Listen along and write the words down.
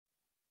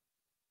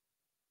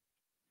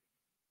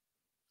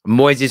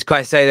Moises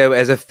Caicedo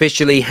has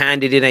officially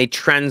handed in a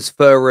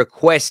transfer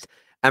request,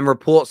 and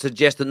reports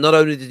suggest that not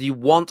only did he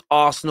want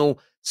Arsenal,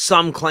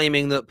 some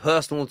claiming that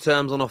personal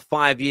terms on a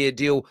 5-year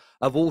deal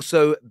have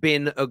also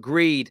been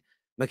agreed.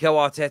 Mikel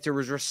Arteta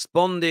has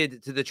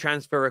responded to the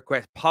transfer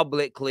request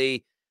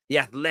publicly. The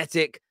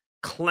Athletic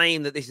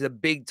claim that this is a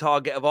big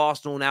target of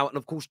Arsenal now, and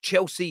of course,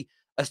 Chelsea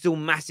are still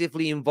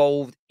massively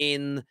involved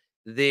in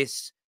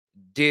this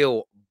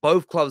deal.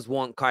 Both clubs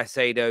want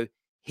Caicedo.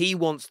 He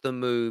wants the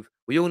move.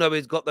 We all know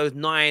he's got those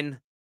 9,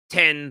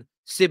 10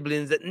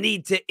 siblings that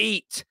need to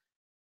eat.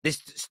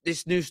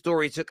 This news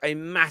story took a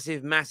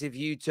massive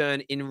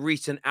U-turn in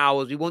recent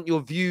hours. We want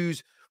your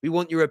views. We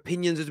want your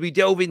opinions as we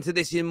delve into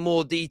this in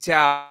more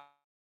detail.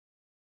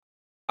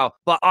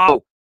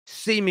 But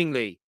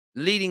seemingly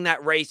leading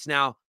that race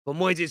now for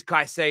Moises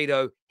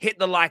Caicedo. Hit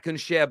the like and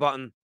share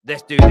button.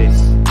 Let's do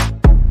this.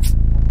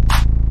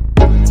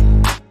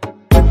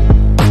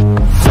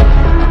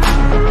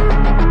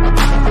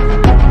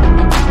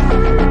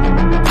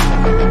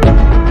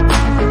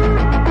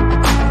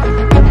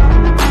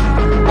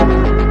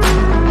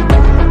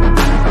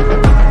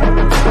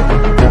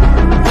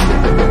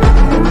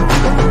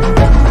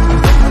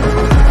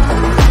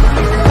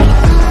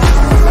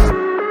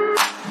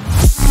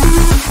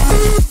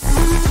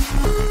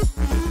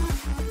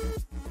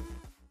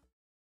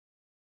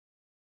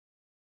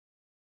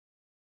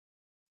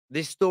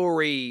 This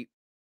story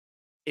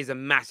is a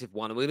massive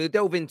one, and we're going to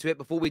delve into it.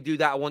 Before we do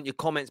that, I want your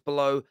comments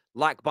below,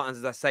 like buttons,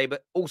 as I say,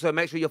 but also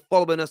make sure you're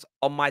following us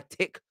on my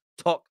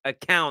TikTok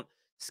account.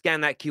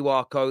 Scan that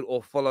QR code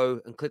or follow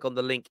and click on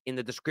the link in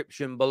the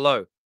description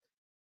below.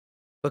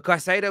 But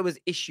Caicedo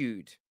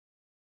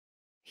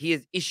he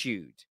has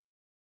issued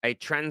a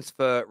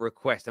transfer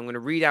request. I'm going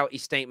to read out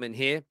his statement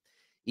here.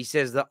 He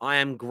says that I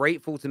am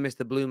grateful to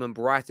Mr. Bloom and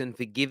Brighton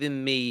for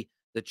giving me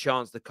the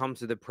chance to come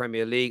to the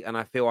Premier League, and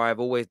I feel I have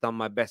always done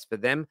my best for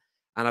them,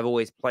 and I've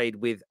always played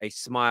with a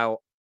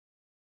smile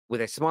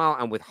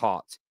and with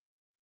heart.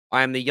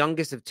 I am the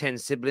youngest of 10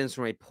 siblings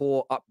from a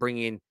poor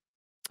upbringing.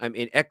 I'm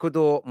in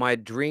Ecuador. My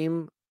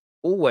dream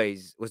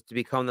always was to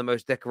become the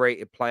most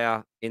decorated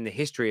player in the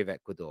history of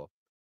Ecuador.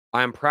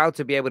 I am proud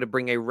to be able to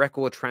bring a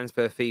record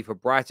transfer fee for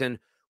Brighton,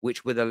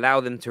 which would allow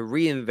them to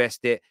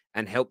reinvest it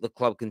and help the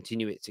club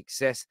continue its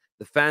success.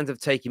 The fans have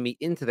taken me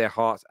into their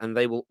hearts, and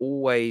they will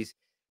always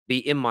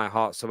be in my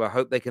heart. So I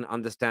hope they can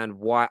understand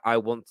why I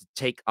want to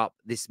take up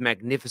this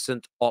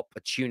magnificent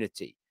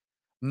opportunity.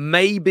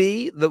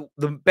 Maybe the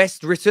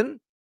best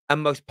written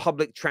and most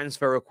public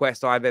transfer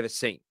request I've ever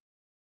seen.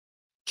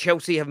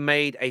 Chelsea have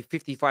made a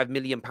 £55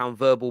 million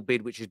verbal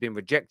bid, which has been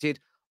rejected.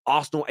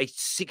 Arsenal, a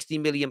 £60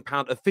 million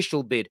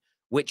official bid,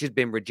 which has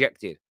been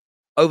rejected.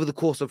 Over the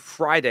course of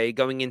Friday,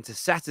 going into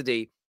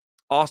Saturday,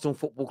 Arsenal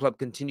Football Club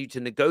continued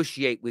to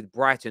negotiate with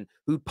Brighton,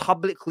 who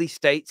publicly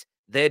states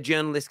their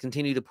journalists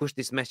continue to push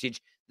this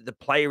message that the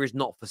player is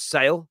not for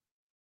sale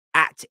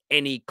at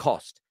any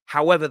cost.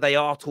 However, they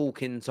are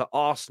talking to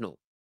Arsenal.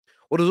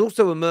 What has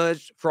also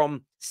emerged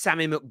from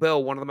Sammy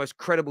McBell, one of the most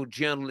credible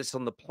journalists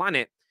on the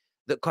planet,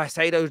 that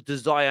Caicedo's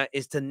desire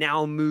is to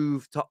now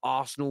move to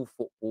Arsenal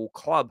Football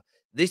Club.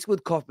 This was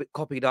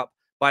copied up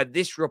by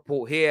this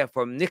report here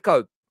from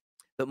Nico,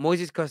 that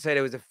Moisés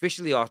Caicedo has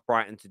officially asked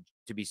Brighton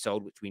to be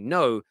sold, which we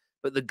know,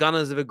 but the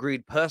Gunners have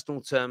agreed personal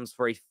terms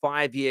for a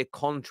 5-year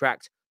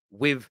contract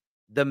with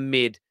the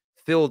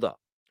midfielder.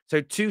 So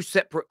 2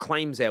 separate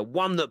claims there.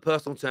 One, that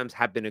personal terms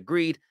have been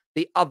agreed.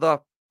 The other,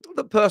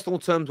 that personal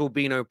terms will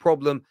be no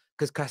problem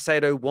because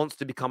Caicedo wants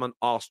to become an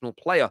Arsenal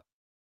player.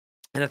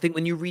 And I think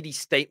when you read his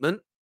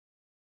statement,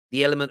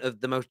 the element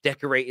of the most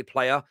decorated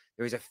player,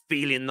 there is a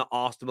feeling that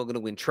Arsenal are going to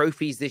win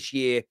trophies this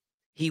year.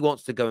 He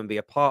wants to go and be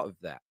a part of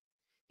that.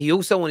 He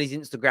also, on his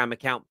Instagram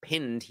account,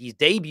 pinned his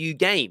debut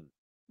game,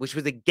 which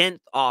was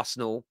against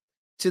Arsenal,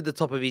 to the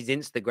top of his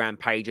Instagram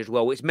page as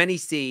well, which many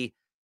see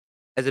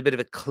as a bit of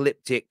a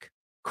cryptic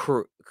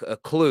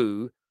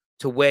clue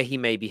to where he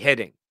may be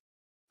heading.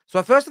 So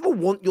I first of all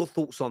want your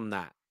thoughts on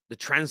that. The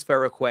transfer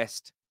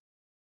request,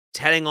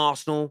 telling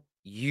Arsenal,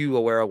 you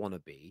are where I want to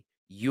be.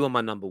 You are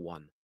my number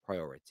one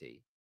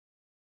priority.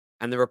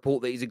 And the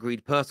report that he's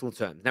agreed personal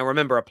terms. Now,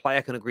 remember, a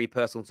player can agree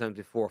personal terms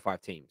with 4 or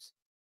 5 teams.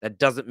 That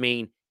doesn't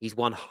mean he's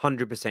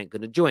 100%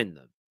 going to join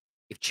them.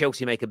 If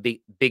Chelsea make a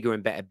bigger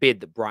and better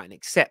bid that Brighton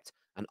accept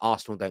and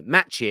Arsenal don't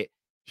match it,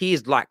 he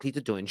is likely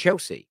to join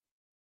Chelsea.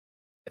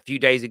 A few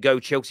days ago,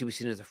 Chelsea was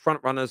seen as the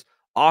front runners.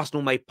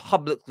 Arsenal may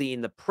publicly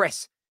in the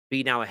press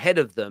be now ahead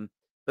of them.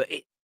 But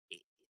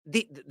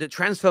the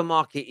transfer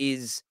market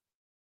is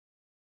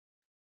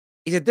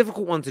a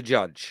difficult one to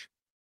judge.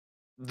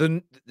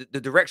 The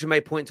direction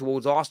may point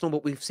towards Arsenal,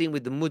 but we've seen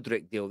with the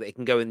Mudryk deal that it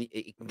can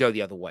go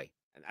the other way.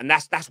 And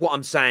that's what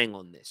I'm saying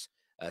on this.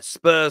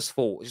 Spurs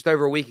thought, just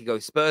over a week ago,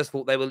 Spurs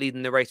thought they were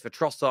leading the race for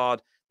Trossard.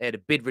 They had a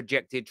bid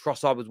rejected.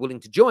 Trossard was willing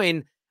to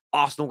join.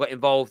 Arsenal got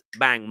involved.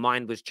 Bang,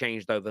 mind was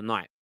changed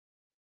overnight.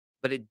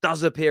 But it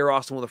does appear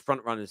Arsenal are the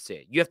front runners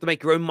here. You have to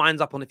make your own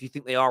minds up on if you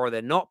think they are or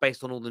they're not,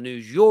 based on all the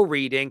news you're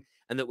reading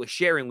and that we're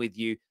sharing with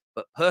you.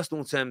 But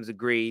personal terms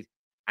agreed.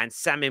 And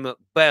Sammy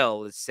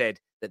McBell has said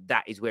that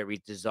that is where his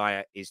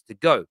desire is to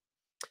go.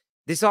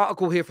 This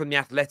article here from The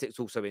Athletic's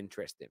also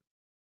interesting.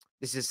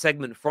 This is a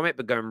segment from it,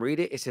 but go and read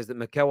it. It says that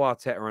Mikel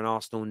Arteta and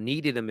Arsenal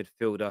needed a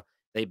midfielder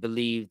they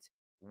believed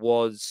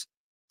was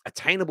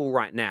attainable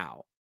right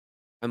now,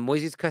 and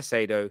Moisés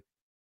Caicedo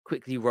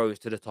quickly rose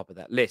to the top of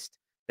that list.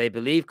 They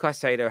believe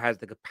Caicedo has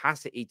the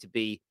capacity to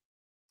be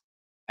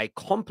a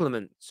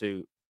complement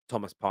to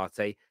Thomas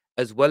Partey,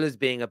 as well as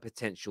being a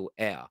potential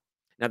heir.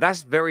 Now,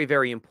 that's very,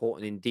 very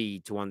important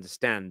indeed to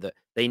understand that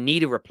they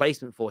need a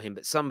replacement for him,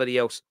 but somebody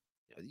else,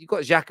 you've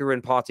got Xhaka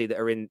and Partey that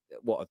are in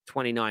what,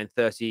 29,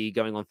 30,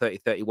 going on 30,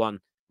 31,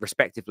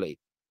 respectively.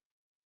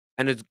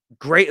 And as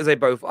great as they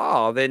both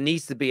are, there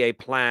needs to be a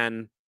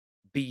plan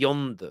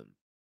beyond them.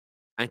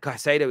 And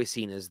Caicedo is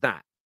seen as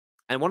that.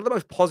 And one of the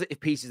most positive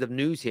pieces of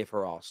news here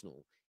for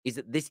Arsenal is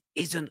that this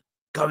isn't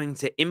going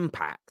to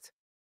impact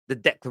the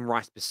Declan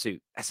Rice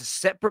pursuit. That's a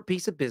separate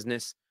piece of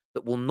business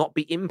that will not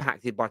be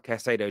impacted by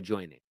Caicedo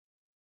joining.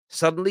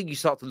 Suddenly, you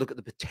start to look at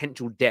the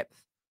potential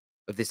depth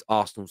of this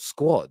Arsenal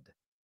squad.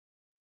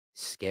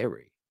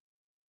 Scary.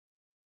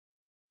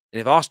 And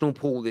if Arsenal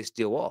pull this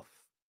deal off,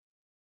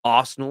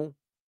 Arsenal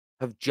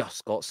have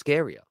just got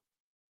scarier.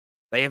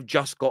 They have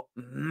just got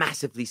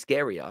massively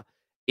scarier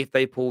if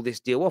they pull this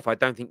deal off. I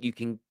don't think you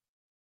can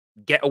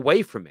get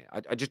away from it.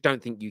 I just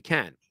don't think you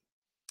can.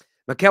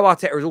 Mikel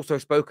Arteta has also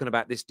spoken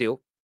about this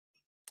deal.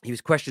 He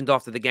was questioned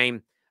after the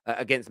game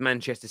against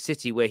Manchester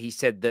City, where he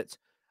said that,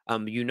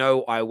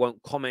 I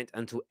won't comment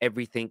until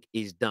everything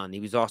is done. He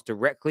was asked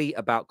directly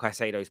about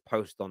Caicedo's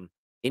post on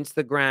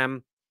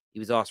Instagram. He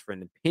was asked for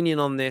an opinion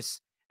on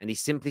this, and he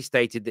simply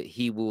stated that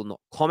he will not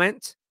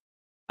comment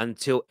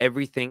until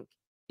everything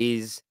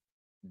is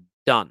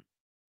done.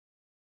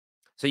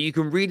 So you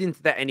can read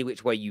into that any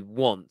which way you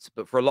want,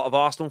 but for a lot of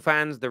Arsenal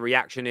fans, the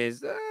reaction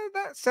is,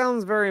 that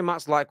sounds very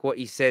much like what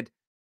he said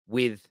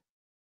with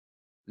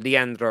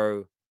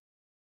Leandro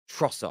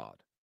Trossard.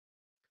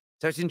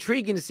 So it's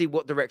intriguing to see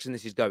what direction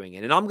this is going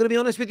in. And I'm going to be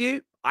honest with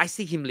you, I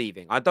see him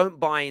leaving. I don't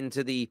buy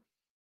into the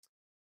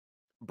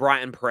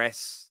Brighton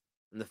press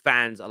and the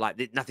fans are like,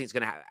 nothing's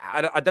going to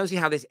happen. I don't see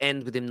how this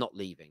ends with him not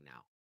leaving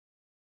now.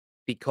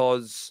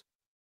 Because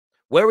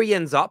where he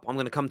ends up, I'm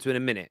going to come to in a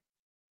minute.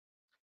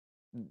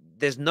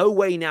 There's no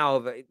way now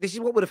this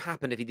is what would have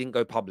happened if he didn't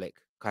go public,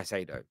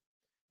 Caicedo.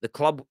 The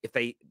club, if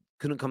they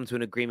couldn't come to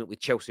an agreement with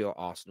Chelsea or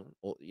Arsenal,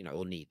 or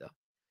neither,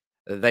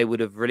 they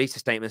would have released a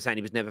statement saying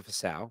he was never for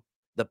sale.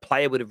 The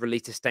player would have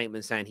released a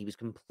statement saying he was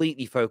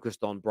completely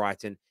focused on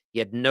Brighton. He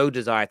had no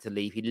desire to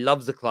leave. He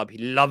loves the club. He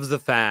loves the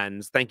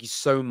fans. Thank you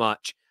so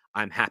much.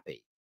 I'm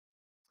happy.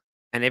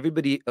 And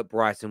everybody at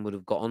Brighton would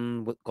have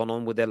gone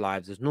on with their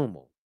lives as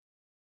normal.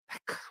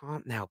 That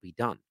can't now be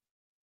done.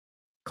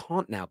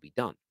 Can't now be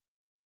done.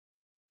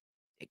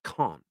 It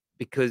can't,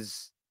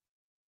 because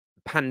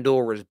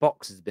Pandora's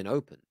box has been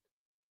opened.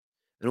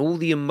 And all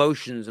the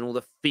emotions and all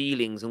the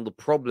feelings and all the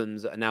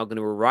problems that are now going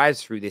to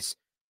arise through this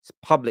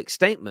public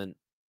statement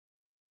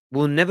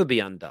will never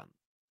be undone.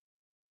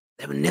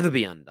 They will never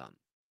be undone.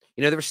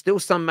 There are still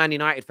some Man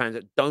United fans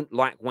that don't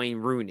like Wayne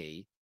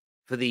Rooney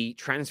for the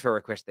transfer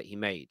request that he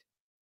made.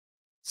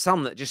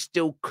 Some that just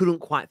still couldn't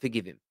quite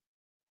forgive him.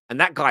 And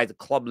that guy's a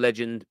club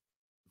legend,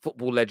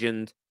 football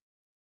legend,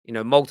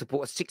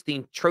 multiple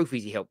 16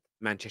 trophies he helped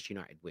Manchester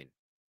United win.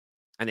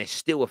 And there's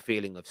still a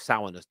feeling of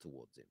sourness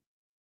towards him.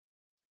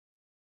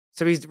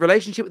 So his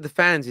relationship with the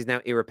fans is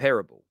now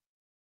irreparable.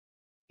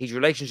 His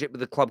relationship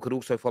with the club could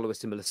also follow a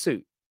similar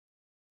suit.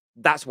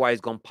 That's why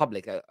he's gone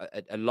public,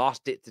 a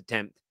last-ditch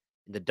attempt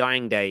in the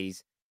dying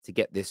days to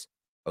get this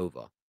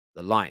over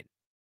the line.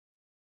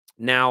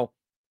 Now,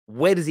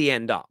 where does he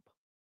end up?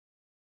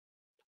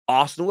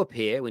 Arsenal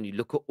appear, when you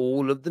look at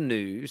all of the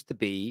news, to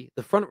be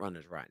the front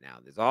runners right now.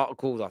 There's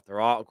articles after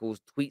articles,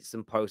 tweets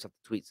and posts after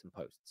tweets and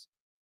posts.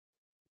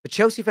 But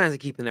Chelsea fans are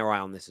keeping their eye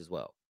on this as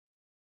well.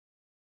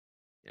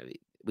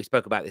 We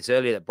spoke about this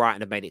earlier, that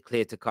Brighton have made it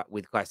clear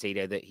with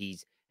Caicedo that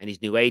he's and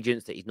his new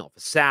agents that he's not for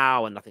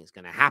sale and nothing's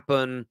going to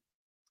happen.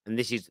 And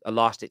this is a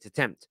last-ditch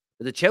attempt.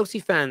 But the Chelsea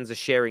fans are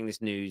sharing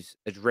this news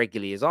as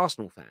regularly as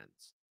Arsenal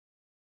fans,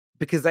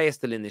 because they are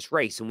still in this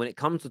race. And when it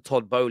comes to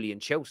Todd Boehly and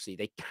Chelsea,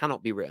 they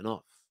cannot be written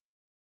off.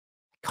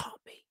 They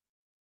can't be.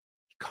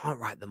 You can't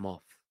write them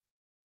off.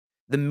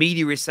 The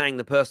media is saying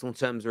the personal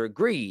terms are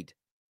agreed,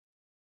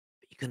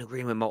 but you can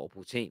agree with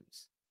multiple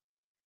teams.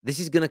 This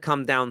is going to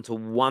come down to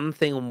one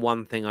thing and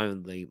one thing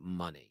only: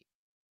 money.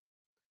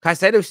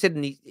 Caicedo said,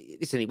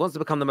 he wants to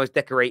become the most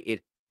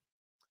decorated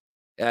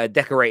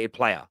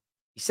player.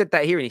 He said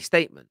that here in his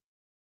statement.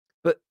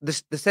 But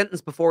the sentence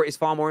before it is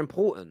far more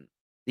important.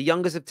 The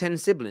youngest of 10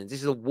 siblings.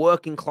 This is a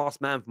working class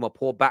man from a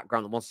poor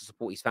background that wants to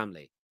support his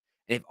family.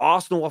 And if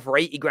Arsenal offer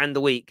 80 grand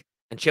a week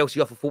and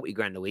Chelsea offer 40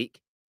 grand a week,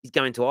 he's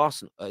going to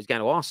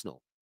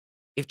Arsenal.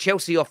 If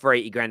Chelsea offer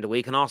 80 grand a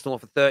week and Arsenal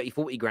offer 30,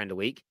 40 grand a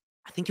week,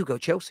 I think he'll go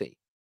Chelsea.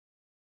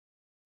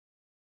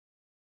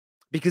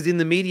 Because in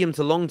the medium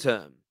to long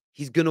term,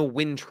 he's going to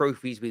win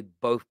trophies with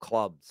both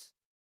clubs.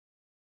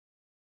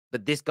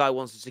 But this guy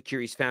wants to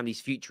secure his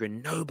family's future,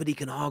 and nobody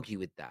can argue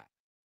with that.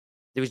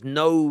 There is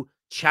no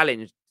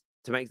challenge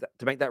to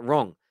make that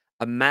wrong.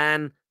 A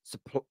man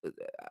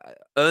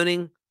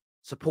earning,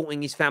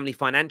 supporting his family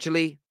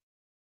financially,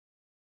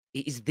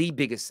 it is the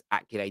biggest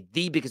accolade,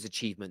 the biggest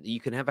achievement that you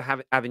can ever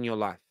have in your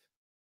life.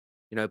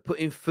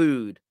 Putting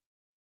food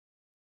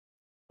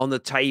on the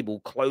table,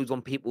 clothes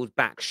on people's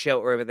backs,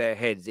 shelter over their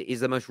heads. It is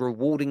the most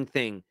rewarding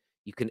thing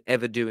you can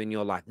ever do in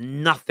your life.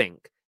 Nothing.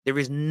 There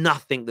is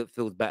nothing that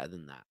feels better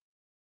than that.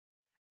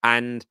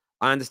 And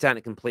I understand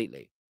it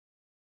completely.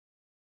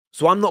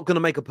 So I'm not going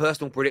to make a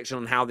personal prediction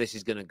on how this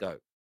is going to go.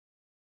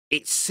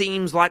 It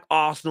seems like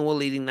Arsenal are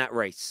leading that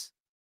race.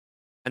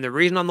 And the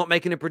reason I'm not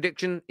making a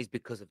prediction is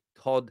because of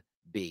Todd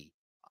B.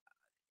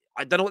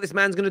 I don't know what this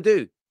man's going to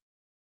do.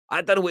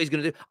 I don't know what he's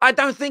going to do. I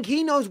don't think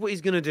he knows what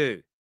he's going to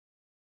do.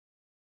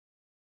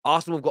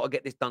 Arsenal have got to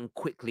get this done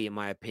quickly, in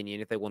my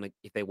opinion, if they want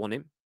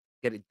him.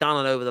 Get it done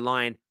and over the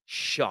line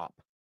sharp.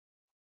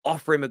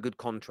 Offer him a good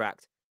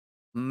contract.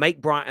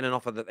 Make Brighton an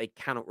offer that they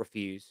cannot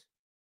refuse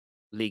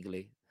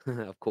legally,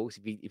 of course,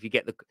 if you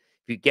get the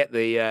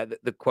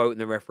quote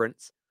and the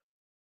reference.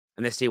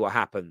 And let's see what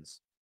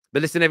happens.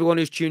 But listen, everyone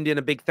who's tuned in,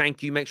 a big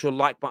thank you. Make sure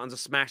like buttons are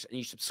smashed and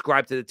you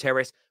subscribe to The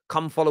Terrace.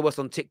 Come follow us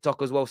on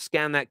TikTok as well.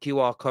 Scan that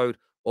QR code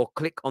or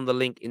click on the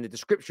link in the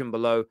description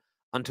below.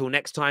 Until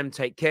next time,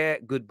 take care.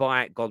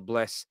 Goodbye. God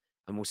bless.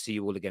 And we'll see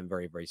you all again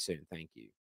very, very soon. Thank you.